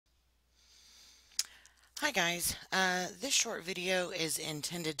Hi guys, this short video is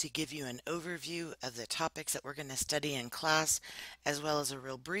intended to give you an overview of the topics that we're going to study in class, as well as a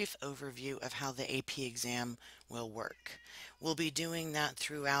real brief overview of how the AP exam will work. We'll be doing that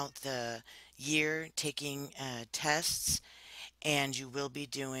throughout the year, taking tests, and you will be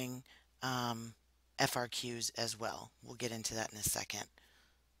doing FRQs as well. We'll get into that in a second.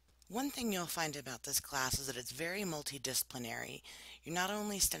 One thing you'll find about this class is that it's very multidisciplinary. You're not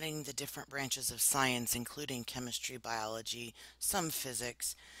only studying the different branches of science, including chemistry, biology, some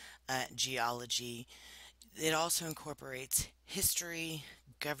physics, geology. It also incorporates history,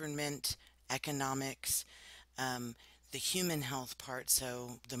 government, economics, um, the human health part,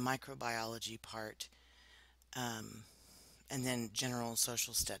 so the microbiology part, um, and then general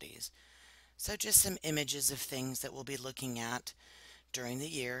social studies. So just some images of things that we'll be looking at during the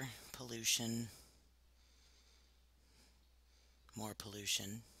year: pollution, more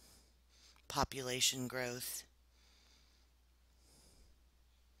pollution, population growth,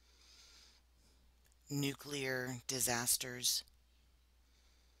 nuclear disasters,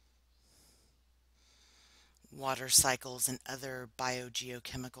 water cycles and other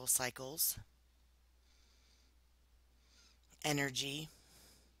biogeochemical cycles, energy,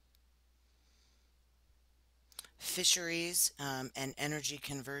 fisheries and energy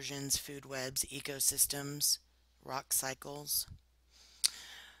conversions, food webs, ecosystems, rock cycles.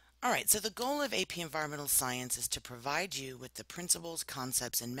 Alright, so the goal of AP Environmental Science is to provide you with the principles,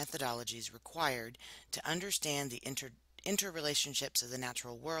 concepts, and methodologies required to understand the interrelationships of the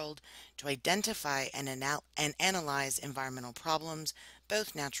natural world, to identify and analyze environmental problems,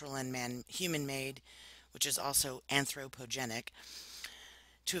 both natural and human-made, which is also anthropogenic,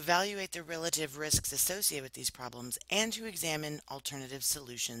 to evaluate the relative risks associated with these problems, and to examine alternative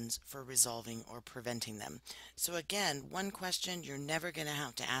solutions for resolving or preventing them. So again, one question you're never going to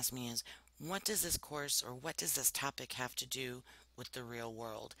have to ask me is, what does this course or what does this topic have to do with the real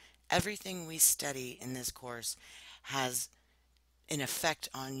world? Everything we study in this course has an effect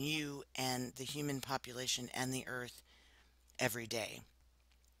on you and the human population and the earth every day.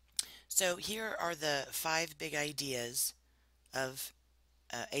 So here are the 5 big ideas of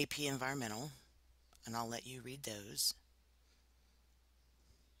AP Environmental, and I'll let you read those.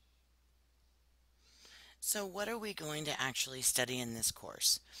 So what are we going to actually study in this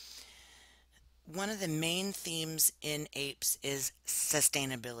course? One of the main themes in APES is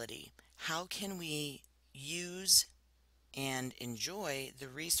sustainability. How can we use and enjoy the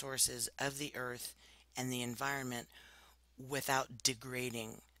resources of the earth and the environment without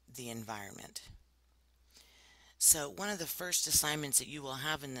degrading the environment? So one of the first assignments that you will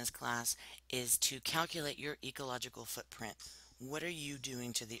have in this class is to calculate your ecological footprint. What are you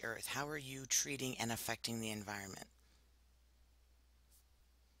doing to the earth? How are you treating and affecting the environment?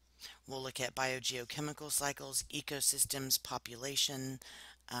 We'll look at biogeochemical cycles, ecosystems, population,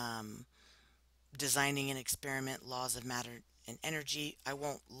 um, designing an experiment, laws of matter and energy. I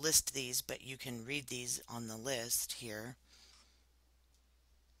won't list these, but you can read these on the list here.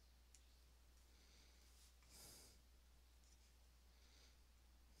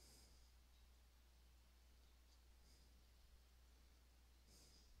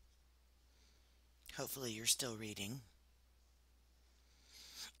 Hopefully you're still reading.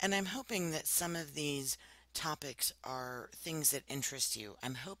 And I'm hoping that some of these topics are things that interest you.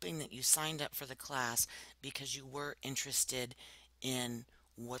 I'm hoping that you signed up for the class because you were interested in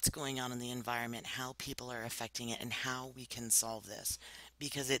what's going on in the environment, how people are affecting it, and how we can solve this.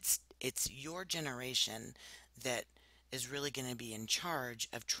 Because it's your generation that is really going to be in charge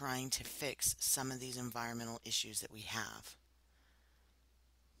of trying to fix some of these environmental issues that we have.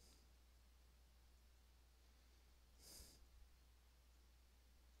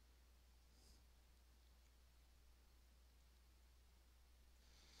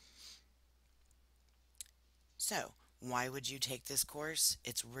 So, why would you take this course?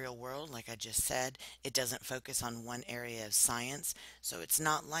 It's real world, like I just said. It doesn't focus on one area of science. So it's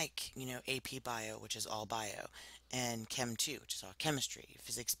not like, AP Bio, which is all bio, and Chem 2, which is all chemistry,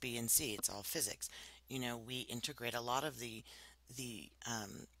 Physics B and C, it's all physics. We integrate a lot of the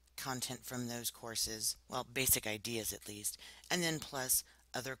content from those courses, well, basic ideas at least, and then plus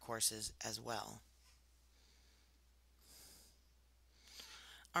other courses as well.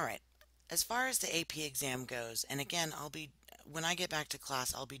 All right. As far as the AP exam goes, and again, when I get back to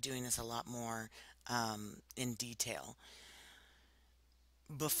class, I'll be doing this a lot more in detail.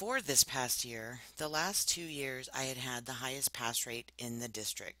 Before this past year, the last 2 years, I had had the highest pass rate in the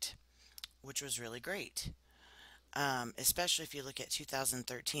district, which was really great. Especially if you look at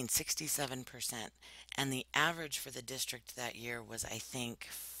 2013, 67%. And the average for the district that year was, I think,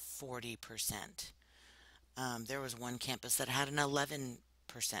 40%. There was one campus that had an 11%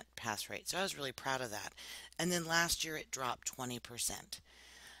 pass rate, so I was really proud of that. And then last year it dropped 20%.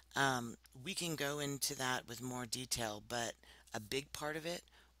 We can go into that with more detail, but a big part of it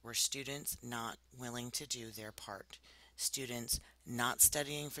were students not willing to do their part. Students not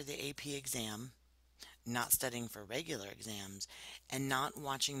studying for the AP exam, not studying for regular exams, and not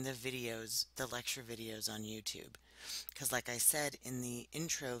watching the videos, the lecture videos on YouTube. Because, like I said in the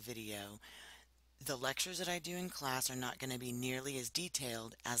intro video, the lectures that I do in class are not going to be nearly as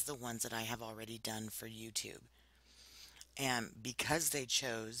detailed as the ones that I have already done for YouTube. And because they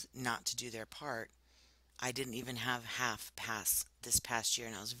chose not to do their part, I didn't even have half pass this past year,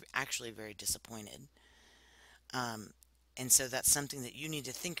 and I was actually very disappointed. Um, and so that's something that you need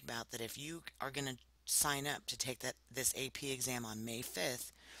to think about, that if you are going to sign up to take this AP exam on May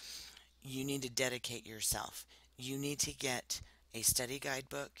 5th, you need to dedicate yourself. You need to get a study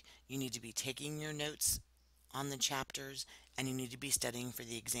guidebook. You need to be taking your notes on the chapters, and you need to be studying for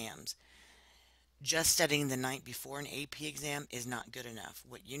the exams. Just studying the night before an AP exam is not good enough.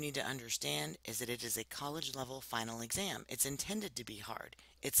 What you need to understand is that it is a college level final exam. It's intended to be hard.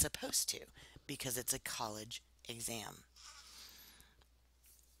 It's supposed to, because it's a college exam.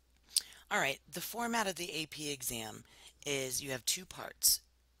 All right, the format of the AP exam is you have two parts.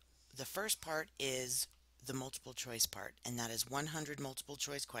 The first part is the multiple choice part, and that is 100 multiple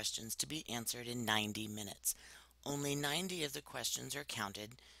choice questions to be answered in 90 minutes. Only 90 of the questions are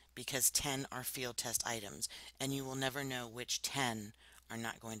counted because 10 are field test items, and you will never know which 10 are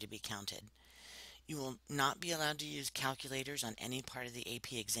not going to be counted. You will not be allowed to use calculators on any part of the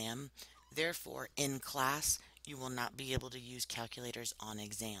AP exam. Therefore, in class, you will not be able to use calculators on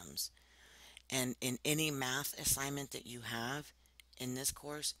exams. And in any math assignment that you have in this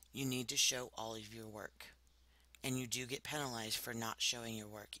course, you need to show all of your work. And you do get penalized for not showing your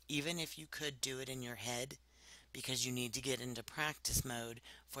work, even if you could do it in your head, because you need to get into practice mode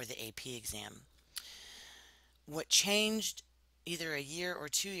for the AP exam. What changed either a year or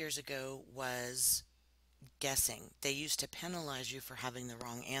 2 years ago was guessing. They used to penalize you for having the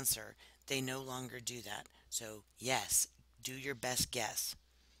wrong answer. They no longer do that. So, yes, do your best guess.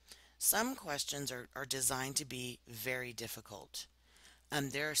 Some questions are designed to be very difficult.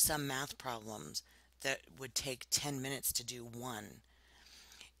 There are some math problems that would take 10 minutes to do one,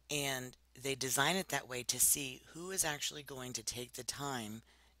 and they design it that way to see who is actually going to take the time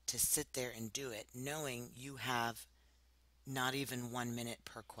to sit there and do it, knowing you have not even 1 minute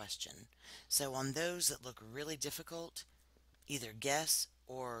per question. So on those that look really difficult, either guess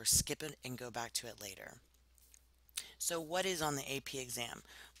or skip it and go back to it later. So what is on the AP exam?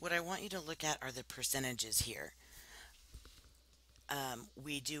 What I want you to look at are the percentages here.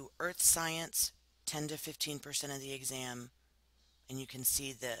 We do earth science, 10 to 15% of the exam, and you can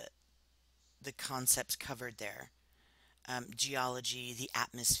see the concepts covered there. Geology, the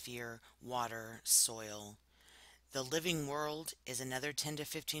atmosphere, water, soil. The living world is another 10 to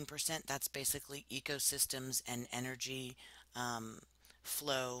 15%. That's basically ecosystems and energy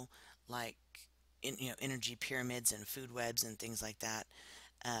flow, like energy pyramids and food webs and things like that.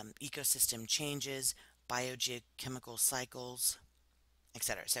 Ecosystem changes, biogeochemical cycles,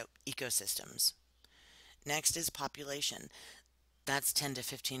 etc. So ecosystems. Next is population. That's 10 to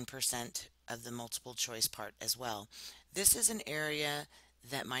 15% of the multiple choice part as well. This is an area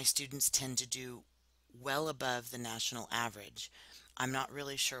that my students tend to do well above the national average. I'm not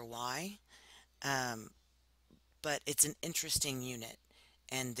really sure why, um, but it's an interesting unit,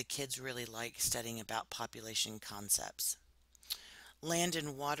 and the kids really like studying about population concepts. Land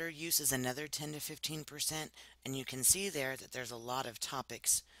and water use is another 10 to 15%, and you can see there that there's a lot of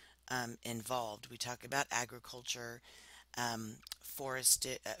topics involved. We talk about agriculture,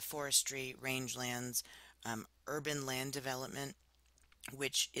 forestry, rangelands, urban land development,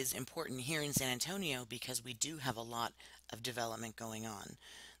 which is important here in San Antonio because we do have a lot of development going on.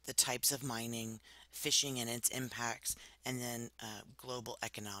 The types of mining, fishing and its impacts, and then global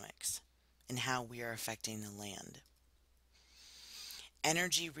economics and how we are affecting the land.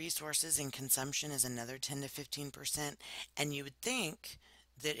 Energy resources and consumption is another 10 to 15%, and you would think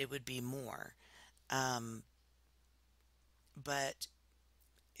that it would be more. Um, but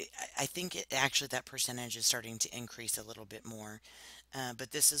I think actually that percentage is starting to increase a little bit more.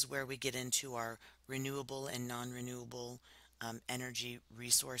 But this is where we get into our renewable and non-renewable energy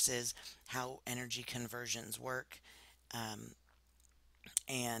resources, how energy conversions work, um,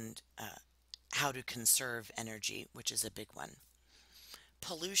 and how to conserve energy, which is a big one.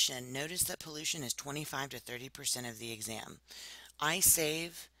 Pollution. Notice that pollution is 25 to 30% of the exam. I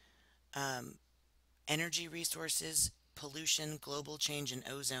save um, energy resources, pollution, global change, and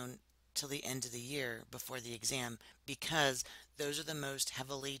ozone till the end of the year before the exam because those are the most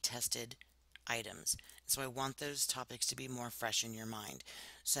heavily tested items. So I want those topics to be more fresh in your mind.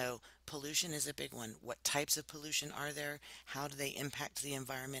 So pollution is a big one. What types of pollution are there? How do they impact the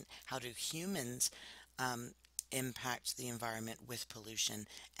environment? How do humans um, impact the environment with pollution?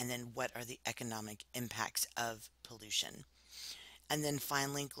 And then what are the economic impacts of pollution? And then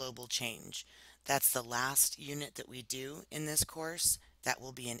finally, global change. That's the last unit that we do in this course. That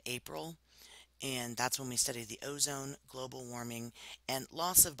will be in April. And that's when we study the ozone, global warming, and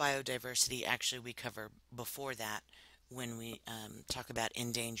loss of biodiversity. Actually, we cover before that when we talk about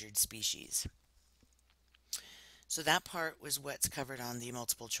endangered species. So that part was what's covered on the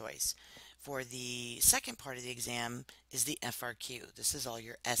multiple choice. For the second part of the exam is the FRQ. This is all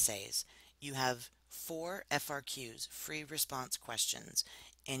your essays. You have 4 FRQs, free response questions,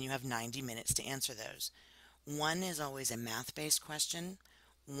 and you have 90 minutes to answer those. One is always a math-based question.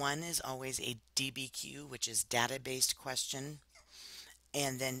 One is always a DBQ, which is data-based question.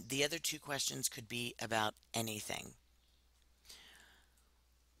 And then the other 2 questions could be about anything.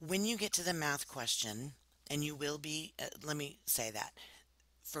 When you get to the math question, and you will be, let me say that,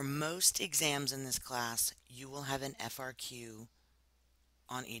 for most exams in this class, you will have an FRQ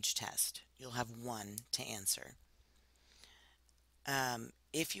on each test. You'll have one to answer.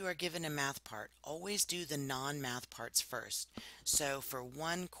 If you are given a math part, always do the non-math parts first. So for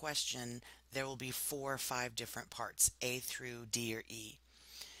one question, there will be 4 or 5 different parts, A through D or E.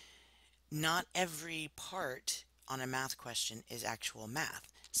 Not every part on a math question is actual math.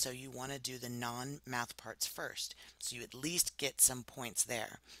 So you want to do the non-math parts first. So you at least get some points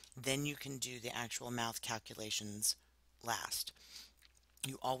there. Then you can do the actual math calculations last.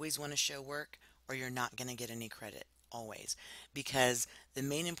 You always want to show work or you're not going to get any credit. Always. Because the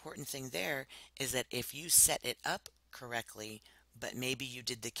main important thing there is that if you set it up correctly, but maybe you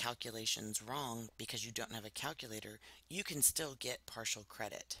did the calculations wrong because you don't have a calculator, you can still get partial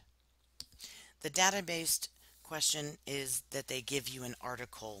credit. The data-based question is that they give you an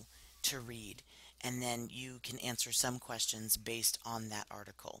article to read, and then you can answer some questions based on that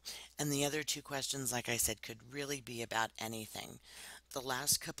article. And the other 2 questions, like I said, could really be about anything. The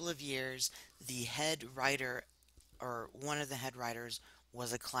last couple of years, the head writer or one of the head writers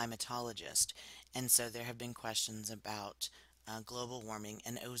was a climatologist, and so there have been questions about global warming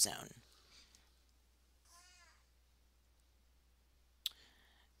and ozone.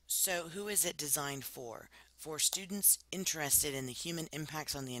 So, who is it designed for? For students interested in the human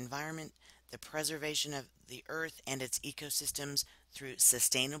impacts on the environment, the preservation of the earth and its ecosystems through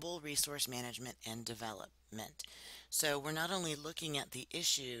sustainable resource management and development. So, we're not only looking at the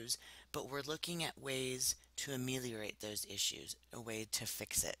issues, but we're looking at ways to ameliorate those issues, a way to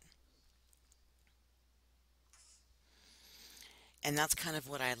fix it. And that's kind of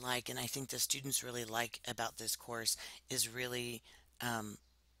what I like, and I think the students really like about this course is really um,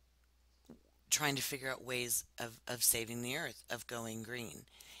 trying to figure out ways of saving the earth, of going green.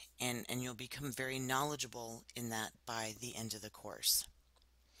 And you'll become very knowledgeable in that by the end of the course.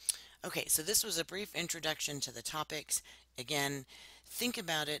 Okay, so this was a brief introduction to the topics. Again, think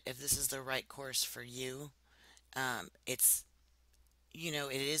about it if this is the right course for you. It's,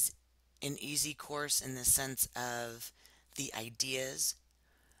 it is an easy course in the sense of the ideas,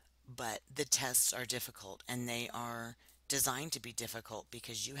 but the tests are difficult and they are designed to be difficult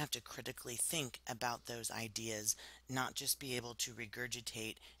because you have to critically think about those ideas, not just be able to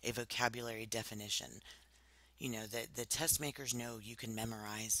regurgitate a vocabulary definition. The test makers know you can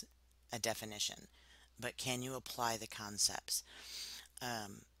memorize a definition, but can you apply the concepts?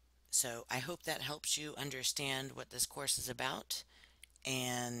 Um, so I hope that helps you understand what this course is about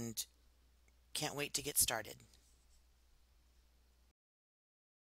and can't wait to get started.